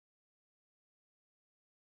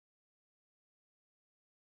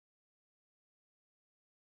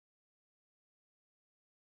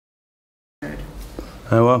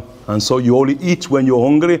And so you only eat when you're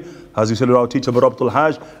hungry. As you said, our teacher, Barabtul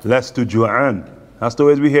Hajj, lestu ju'an. That's the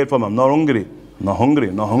way we hear from him. I'm not hungry. I'm not hungry.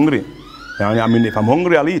 I'm not hungry. I mean, if I'm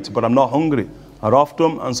hungry, I'll eat, but I'm not hungry.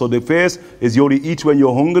 And so the face is you only eat when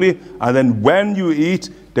you're hungry, and then when you eat,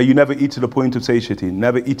 then you never eat to the point of satiety.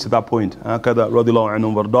 Never eat to that point. And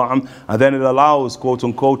then it allows, quote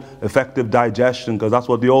unquote, effective digestion, because that's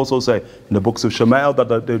what they also say in the books of Shama'il,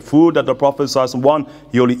 that the food that the Prophet says, one,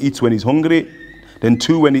 he only eats when he's hungry. Then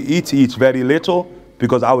two, when he eats very little,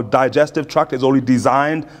 because our digestive tract is only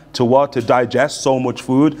designed to what? To digest so much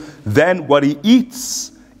food. Then what he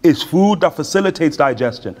eats is food that facilitates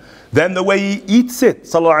digestion. Then the way he eats it,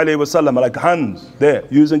 sallallahu alayhi wa sallam, like hands, there,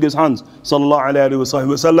 using his hands, sallallahu alayhi wa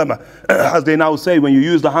sallam, as they now say, when you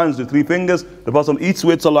use the hands, the three fingers, the Prophet eats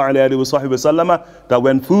with, sallallahu alayhi wa sallam, that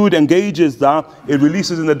when food engages that, it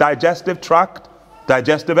releases in the digestive tract,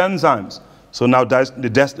 digestive enzymes. So now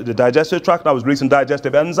the digestive tract now is releasing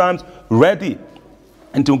digestive enzymes, ready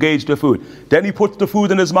and to engage the food. Then he puts the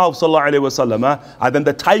food in his mouth, sallallahu alayhi wa sallam, and then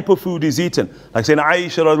the type of food he's eaten. Like saying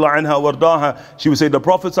Aisha radiallahu anha wardaha, she would say the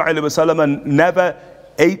Prophet sallallahu alayhi wa sallam never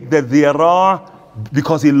ate the dhira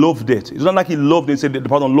because he loved it. It's not like he loved it, he said the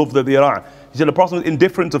Prophet loved the dhira. He said the Prophet was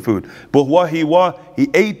indifferent to food. But what he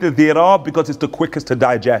ate the dhira because it's the quickest to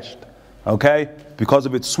digest. Okay? Because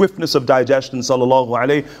of its swiftness of digestion, sallallahu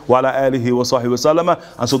alayhi wa alihi wa sahbihi wa sallam.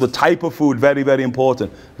 And so the type of food, very, very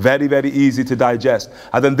important. Very, very easy to digest.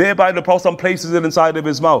 And then thereby the Prophet places it inside of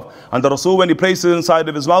his mouth. And the Rasul, when he places it inside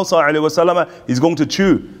of his mouth, sallallahu alayhi wa sallam, he's going to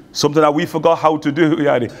chew. Something that we forgot how to do,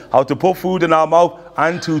 how to put food in our mouth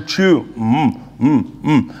and to chew.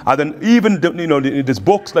 And then even, there's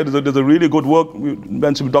books, like there's a really good work, we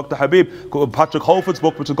mentioned with Dr. Habib, Patrick Holford's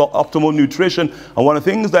book, which is called Optimal Nutrition. And one of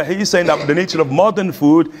the things that he's saying, that the nature of modern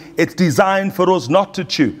food, it's designed for us not to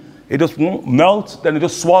chew. It just melts, then it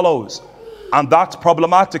just swallows. And that's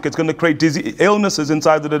problematic. It's going to create illnesses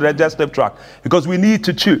inside of the digestive tract, because we need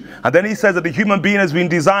to chew. And then he says that the human being has been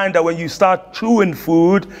designed that when you start chewing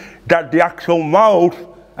food, that the actual mouth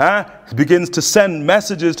begins to send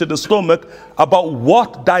messages to the stomach about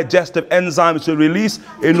what digestive enzymes to release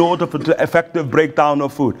in order for the effective breakdown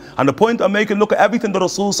of food. And the point I'm making, look at everything the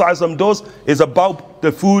Rasul Sallallahu does is about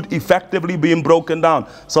the food effectively being broken down.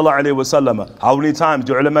 Sallallahu Alaihi Wasallam. How many times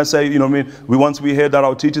do ulama say, once we heard that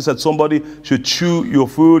our teacher said somebody should chew your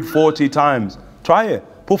food 40 times. Try it.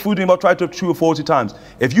 Put food in your mouth, try to chew it 40 times.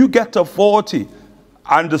 If you get to 40,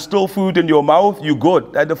 and there's still food in your mouth, you're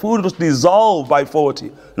good. And the food will just dissolve by 40.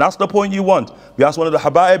 And that's the point you want. We asked one of the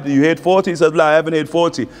Habaib, you ate 40? He said, I haven't ate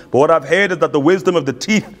 40. But what I've heard is that the wisdom of the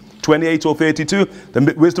teeth, 28 or 32,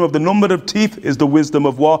 the wisdom of the number of teeth is the wisdom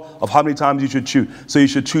of what? Of how many times you should chew. So you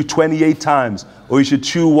should chew 28 times. Or you should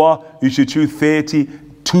chew what? You should chew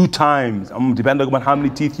 32 times. Depending on how many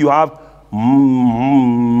teeth you have.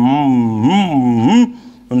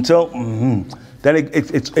 Until... Then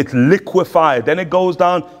it's liquefied. Then it goes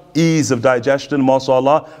down, ease of digestion,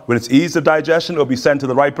 mashallah. When it's ease of digestion, it'll be sent to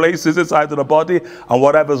the right places inside of the body. And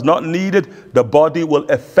whatever's not needed, the body will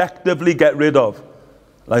effectively get rid of.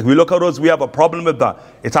 Like we look at us, we have a problem with that.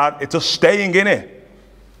 It's just staying in it.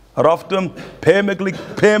 Are often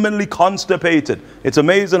permanently constipated. It's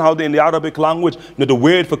amazing how in the Arabic language, the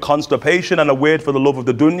word for constipation and the word for the love of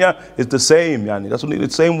the dunya is the same. That's what the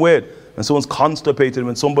same word. And someone's constipated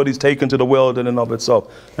when somebody's taken to the world in and of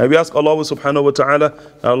itself. And we ask Allah subhanahu wa ta'ala,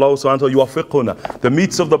 Allah subhanahu wa ta'ala, the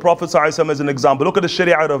meats of the Prophet sallallahu as an example. Look at the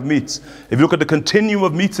sharia of meats. If you look at the continuum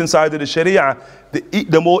of meats inside of the sharia,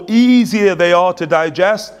 the more easier they are to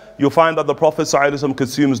digest, you'll find that the Prophet ﷺ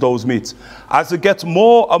consumes those meats. As it gets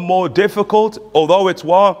more and more difficult, although it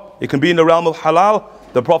can be in the realm of halal,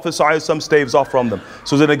 the Prophet ﷺ staves off from them.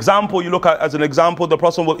 So as an example, you look at as an example, the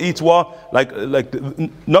Prophet will eat what? Like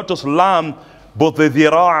not just lamb, but the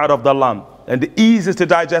dhira' of the lamb. And the easiest to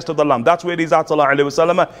digest of the lamb. That's where he's at, sallallahu alayhi wa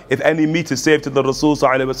sallam, if any meat is saved to the Rasul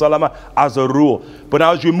sallallahu alayhi wa sallam, as a rule. But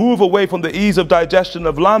now as you move away from the ease of digestion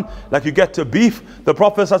of lamb, like you get to beef, the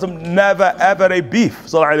Prophet sallallahu alayhi wa sallam never ever ate beef,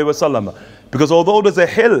 sallallahu alayhi wa sallam. Because although there's a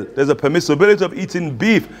permissibility of eating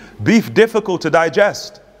beef difficult to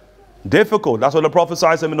digest. Difficult. That's what the Prophet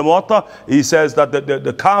says in the Muwatta. He says that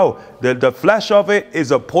the cow, the flesh of it is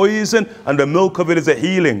a poison and the milk of it is a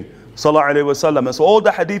healing. Sallallahu Alaihi Wasallam. And so all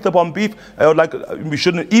the hadith upon beef, we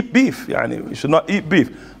shouldn't eat beef. We should not eat beef.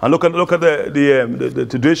 And look at the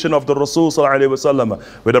tradition of the Rasul Sallallahu Alaihi Wasallam,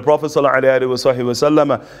 where the Prophet Sallallahu Alaihi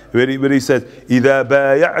Wasallam, where he says, إِذَا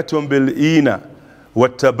بَايَعْتُمْ بِالْإِينَ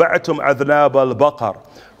وَاتَّبَعْتُمْ أَذْنَابَ الْبَقَرِ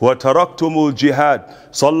وتركتم الجهاد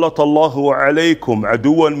سلط الله عليكم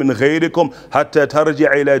عدوا من غيركم حتى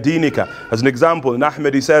ترجع إلى دينك. As an example, in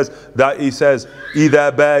Ahmed he says إذا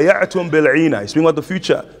بايعتم بالعينة. He's speaking about the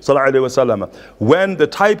future, sallallahu alayhi wa sallam. When the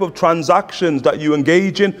type of transactions that you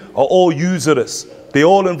engage in are all usurious, they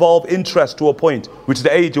all involve interest to a point, which is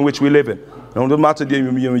the age in which we live in. It doesn't matter,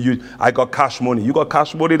 I got cash money. You got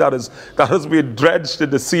cash money that has been drenched in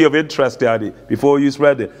the sea of interest, Daddy, before you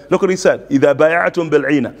spread it. Look what he said. إِذَا بَيَعْتُمْ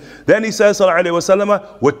بِالْعِينَ. Then he says, sallallahu alayhi wa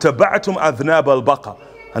sallam, وَاتَّبَعْتُمْ أَذْنَابَ الْبَقَرِ.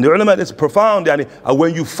 And the ulama is profound, and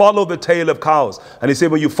when you follow the tail of cows. And he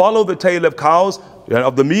said, when you follow the tail of cows,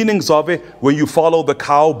 of the meanings of it, when you follow the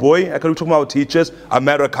cowboy, I can talk about teachers,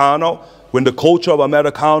 Americano, when the culture of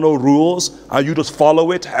Americano rules and you just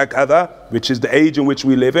follow it, which is the age in which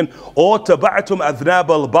we live in, or taba'tum adhnab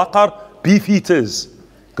al-baqar, beef eaters,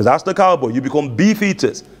 because that's the cowboy, you become beef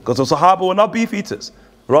eaters, because the Sahaba were not beef eaters.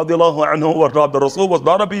 Radiallahu anhu wa rad, the Rasul was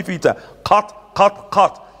not a beef eater. Cut.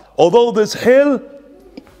 Although this hill,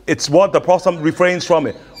 it's what the Prophet refrains from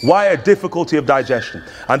it. Why? A difficulty of digestion.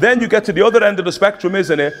 And then you get to the other end of the spectrum,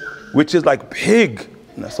 isn't it? Which is like pig.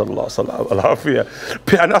 And that's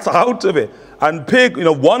out of it. And pig,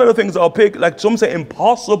 one of the things about pig, like some say,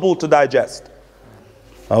 impossible to digest.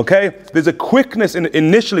 Okay? There's a quickness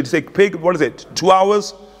initially. They say pig, what is it, 2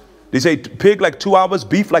 hours? They say pig like 2 hours,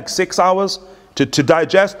 beef like 6 hours to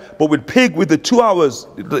digest. But with pig, with the 2 hours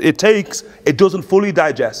it takes, it doesn't fully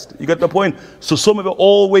digest. You get the point? So some of it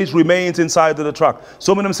always remains inside of the tract.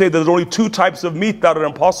 Some of them say there's only 2 types of meat that are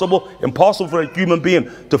impossible for a human being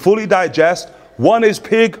to fully digest. One is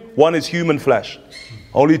pig, one is human flesh.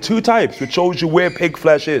 Only 2 types, which shows you where pig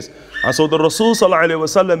flesh is. And so the Rasul sallallahu alayhi wa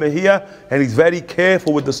sallam is here, and he's very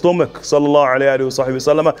careful with the stomach, sallallahu alayhi wa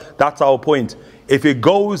sallam. That's our point. If it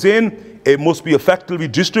goes in, it must be effectively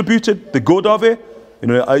distributed, the good of it.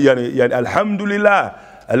 Alhamdulillah,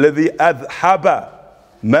 alladhi adhaba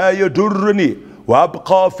ma yadurruni wa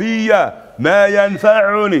abqa fiyya ma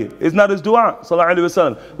yanfa'uni. Isn't that his dua, sallallahu alayhi wa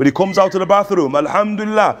sallam? When he comes out of the bathroom,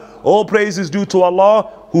 Alhamdulillah, all praise is due to Allah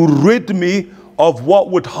who rid me of what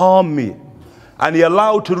would harm me, and he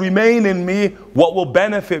allowed to remain in me what will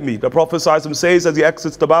benefit me. The Prophet ﷺ says as he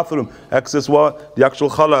exits the bathroom, exits what? The actual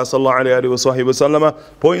khala, sallallahu alayhi wa sallam,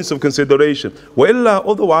 points of consideration. Well,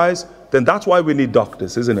 otherwise, then that's why we need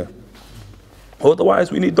doctors, isn't it? Otherwise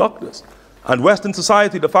we need doctors. And Western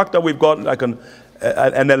society, the fact that we've got like an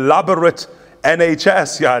elaborate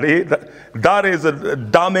NHS, that is a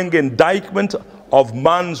damning indictment of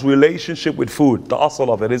man's relationship with food, the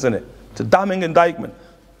asal of it, isn't it? It's a damning indictment.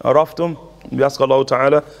 Araftum, we ask Allah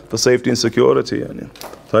Ta'ala for safety and security.